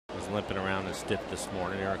limping around and stiff this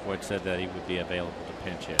morning. Eric Wood said that he would be available to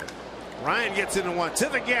pinch hit. Ryan gets into one to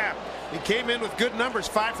the gap. He came in with good numbers,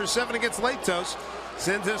 5 for 7 against Latos.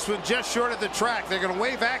 Sends this one just short of the track. They're going to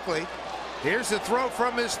wave Ackley. Here's the throw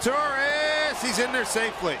from his Torres. He's in there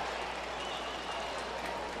safely.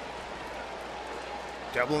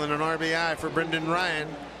 Doubling an RBI for Brendan Ryan.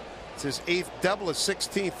 It's his 8th double, his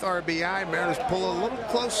 16th RBI. Mariners pull a little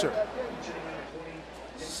closer.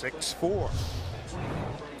 6-4.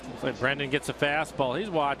 But Brendan gets a fastball. He's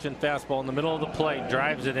watching fastball in the middle of the plate,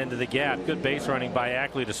 drives it into the gap. Good base running by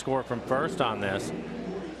Ackley to score from first on this.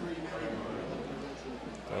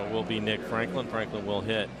 So it will be Nick Franklin. Franklin will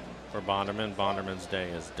hit for Bonderman. Bonderman's day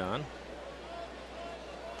is done.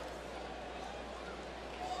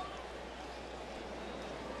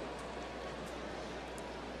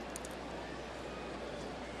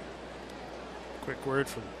 Quick word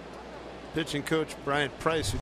from pitching coach Brian Price, who